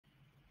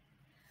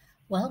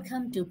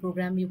Welcome to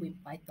Programming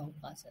with Python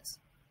classes.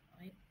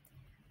 Right?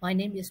 My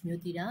name is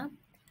Mutida.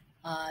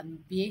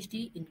 I'm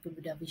PhD in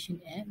Computer Vision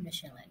and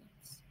Machine Learning.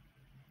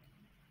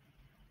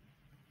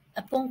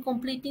 Upon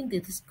completing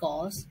this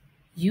course,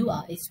 you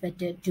are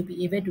expected to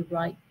be able to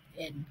write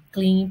and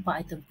clean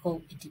Python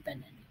code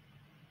independently,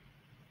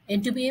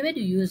 and to be able to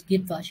use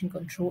Git version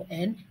control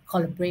and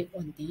collaborate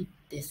on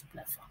this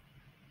platform.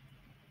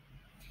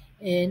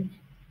 And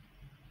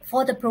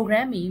for the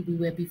programming, we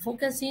will be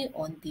focusing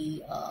on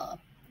the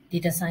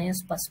data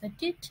science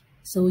perspective.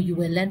 So you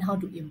will learn how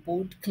to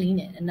import, clean,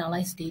 and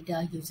analyze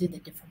data using the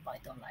different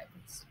Python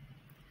libraries.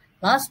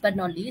 Last but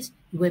not least,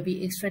 you will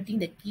be extracting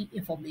the key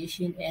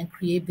information and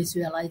create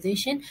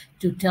visualization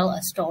to tell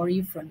a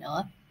story from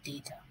our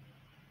data.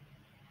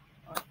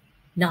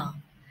 Now,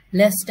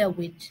 let's start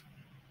with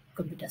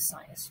computer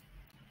science.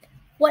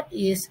 What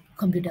is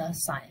computer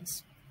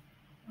science?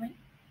 Right?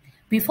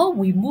 Before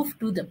we move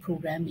to the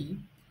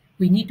programming,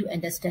 we need to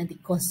understand the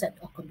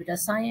concept of computer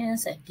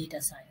science and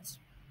data science.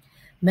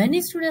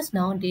 Many students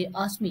nowadays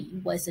ask me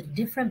what is the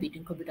difference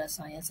between computer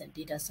science and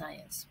data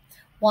science.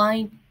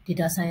 Why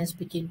data science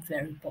became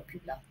very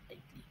popular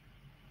lately.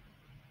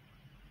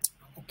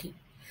 Okay,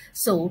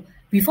 so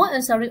before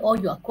answering all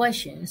your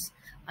questions,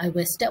 I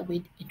will start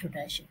with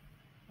introduction.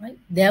 Right?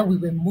 Then we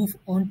will move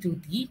on to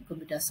the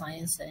computer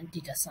science and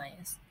data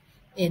science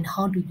and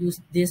how to use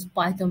this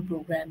Python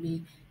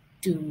programming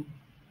to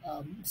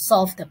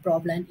solve the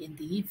problem in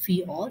the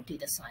field of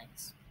data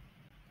science.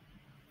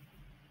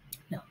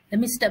 Now, let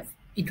me start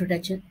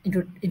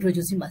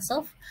introducing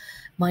myself.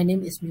 My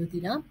name is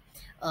Mutida.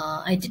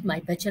 I did my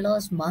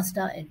bachelor's,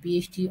 master, and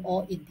PhD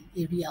all in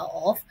the area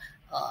of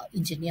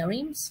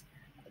engineering,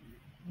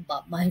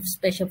 but my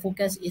special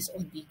focus is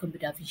on the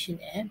computer vision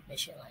and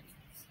machine learning.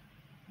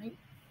 Right?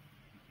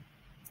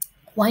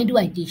 Why do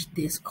I teach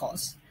this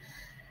course?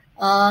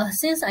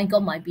 Since I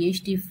got my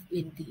PhD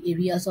in the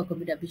areas of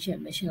computer vision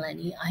and machine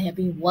learning, I have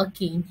been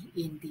working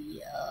in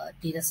the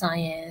data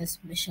science,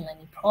 machine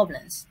learning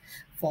problems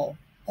for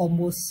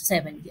almost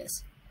 7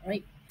 years,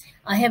 right?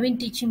 I have been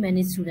teaching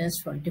many students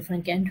from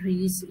different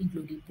countries,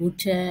 including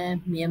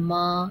Bhutan,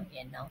 Myanmar,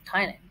 and now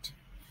Thailand.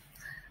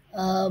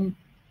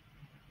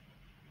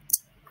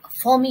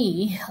 For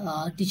me,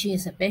 teaching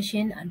is a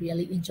passion. I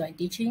really enjoy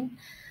teaching.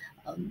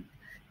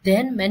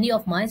 Then many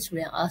of my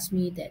students asked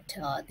me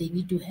that they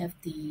need to have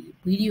the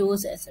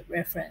videos as a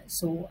reference.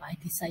 So I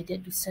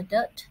decided to set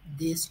up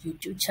this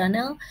YouTube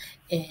channel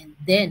and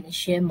then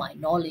share my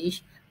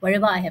knowledge.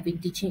 Wherever I have been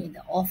teaching in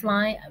the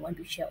offline, I want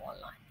to share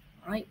online.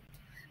 All right.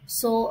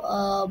 So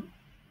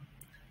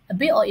a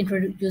bit of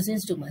introducing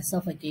to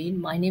myself again.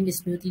 My name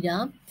is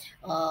Mutida.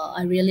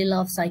 I really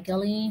love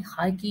cycling,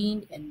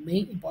 hiking, and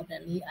most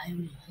importantly, I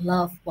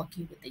love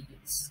working with the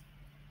youth.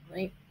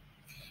 Right.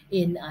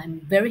 And I'm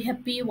very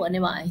happy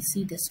whenever I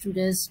see the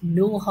students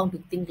know how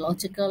to think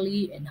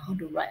logically and how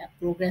to write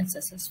a program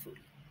successfully.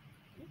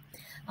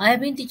 I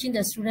have been teaching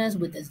the students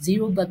with a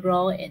zero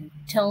background and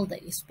tell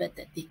the expert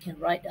that they can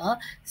write a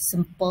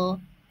simple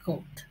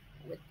code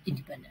with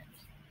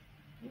independently.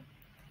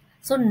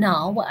 So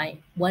now what I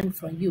want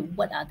from you,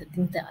 what are the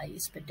things that I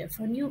expected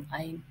from you?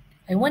 I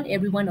want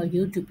every one of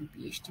you to be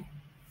PhD.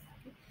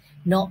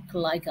 Not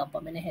like a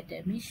permanent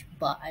academic,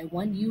 but I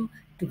want you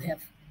to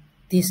have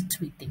these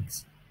three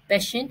things: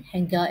 passion,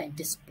 hunger, and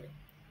discipline.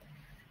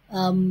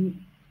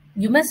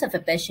 You must have a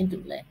passion to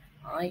learn,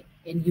 all right?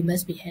 And you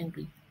must be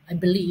hungry. I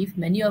believe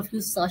many of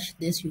you search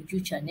this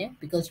YouTube channel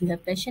because you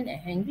have passion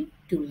and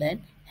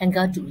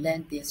hunger to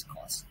learn this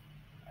course.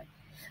 Right?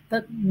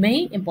 But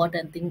main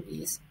important thing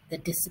is the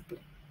discipline.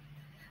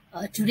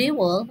 Today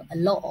world, a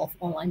lot of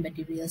online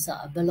materials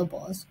are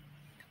available.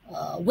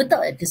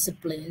 Without a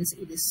discipline,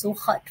 it is so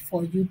hard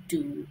for you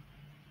to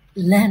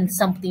learn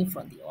something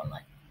from the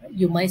online.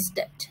 You might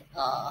start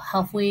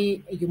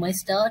halfway, you might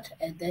start,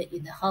 and then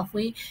in the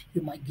halfway,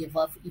 you might give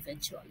up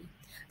eventually.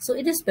 So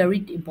it is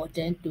very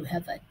important to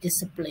have a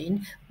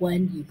discipline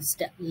when you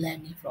start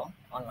learning from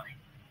online.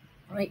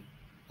 All right?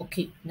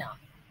 Okay, now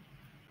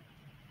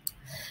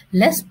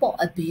let's pause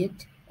a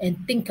bit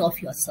and think of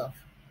yourself.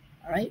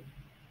 All right?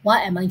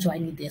 Why am I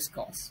joining this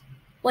course?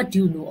 What do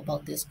you know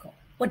about this course?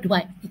 What do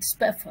I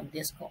expect from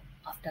this course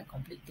after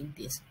completing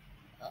this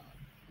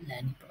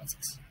learning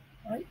process?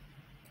 All right?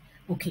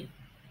 Okay.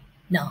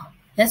 Now,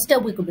 let's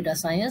start with computer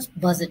science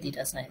versus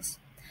data science.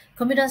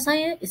 Computer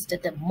science is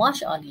started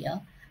much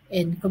earlier,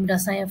 and computer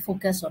science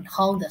focuses on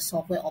how the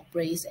software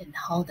operates and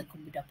how the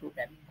computer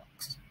programming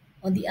works.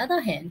 On the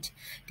other hand,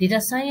 data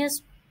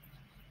science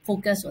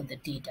focuses on the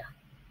data,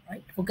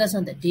 right? Focus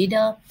on the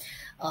data.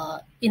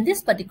 In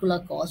this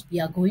particular course,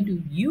 we are going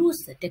to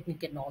use the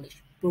technical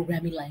knowledge,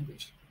 programming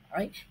language,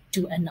 right,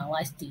 to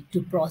analyze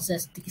to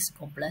process this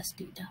complex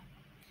data.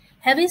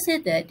 Having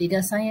said that,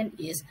 data science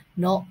is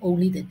not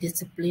only the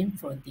discipline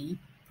from the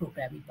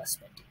programming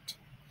perspective.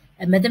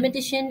 A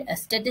mathematician, a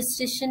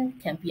statistician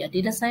can be a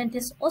data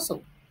scientist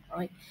also,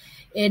 right?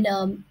 And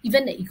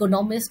even the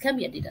economist can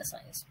be a data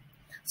scientist.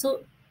 So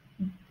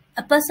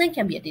a person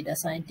can be a data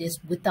scientist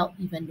without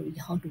even knowing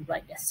how to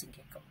write a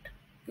single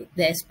code.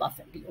 That's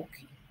perfectly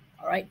okay,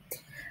 All right.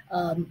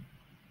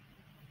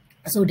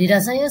 So data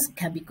science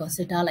can be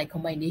considered like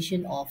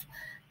combination of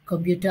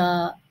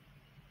computer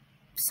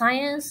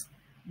science,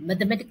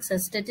 mathematics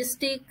and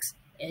statistics,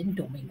 and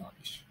domain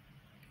knowledge.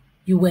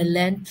 You will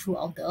learn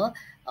throughout the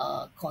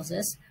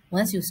courses.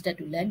 Once you start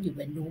to learn, you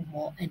will know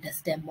more,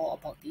 understand more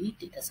about the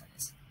data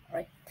science. All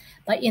right.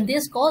 But in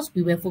this course,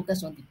 we will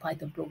focus on the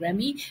Python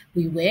programming.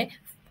 We will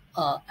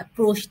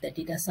approach the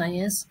data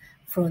science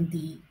from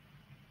the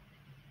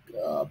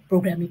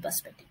programming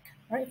perspective,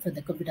 all right, from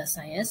the computer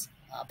science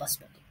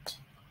perspective.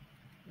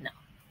 Now,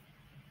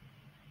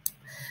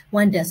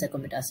 when does the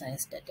computer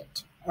science started?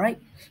 All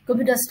right,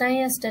 computer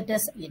science started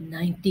in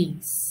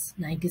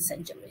 19th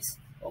centuries.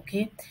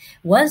 Okay,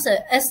 once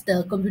as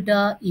the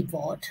computer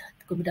evolved,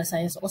 computer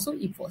science also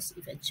evolves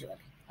eventually.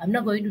 I'm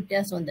not going to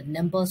test on the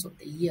numbers of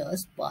the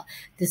years, but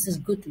this is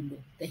good to know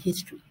the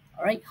history.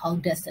 All right, how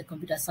does the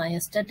computer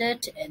science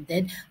started, and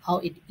then how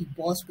it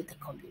evolves with the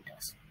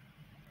computers.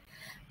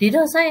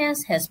 Data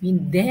science has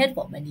been there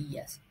for many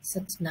years,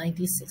 since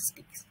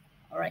 1960s.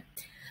 All right.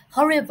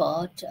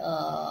 However,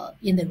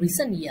 in the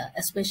recent year,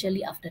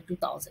 especially after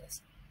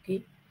 2000s,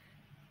 okay,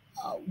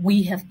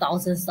 we have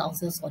thousands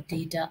of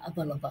data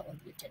available on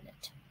the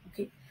internet.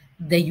 Okay,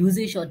 the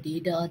usage of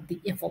data, the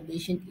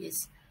information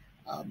is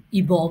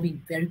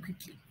evolving very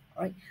quickly.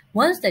 All right.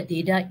 Once the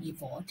data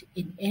evolved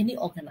in any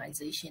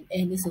organization,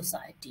 any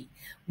society,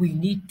 we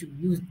need to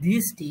use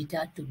this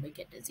data to make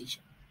a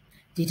decision.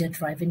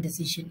 Data-driven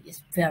decision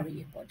is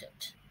very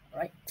important.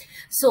 Right.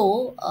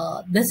 So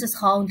this is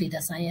how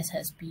data science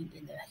has been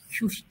in a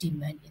huge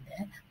demand in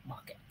the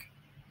market.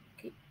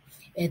 Okay.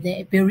 And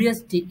the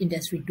various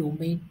industry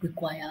domain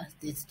require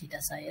this data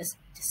science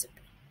discipline.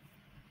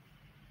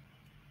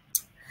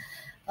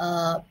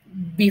 Uh,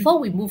 Before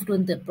we move to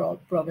the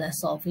problem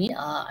solving,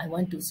 I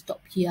want to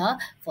stop here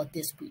for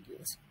this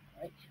videos.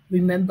 Right.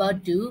 Remember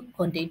to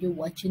continue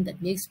watching the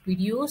next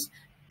videos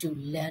to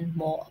learn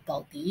more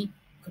about the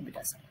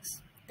computer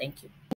science. Thank you.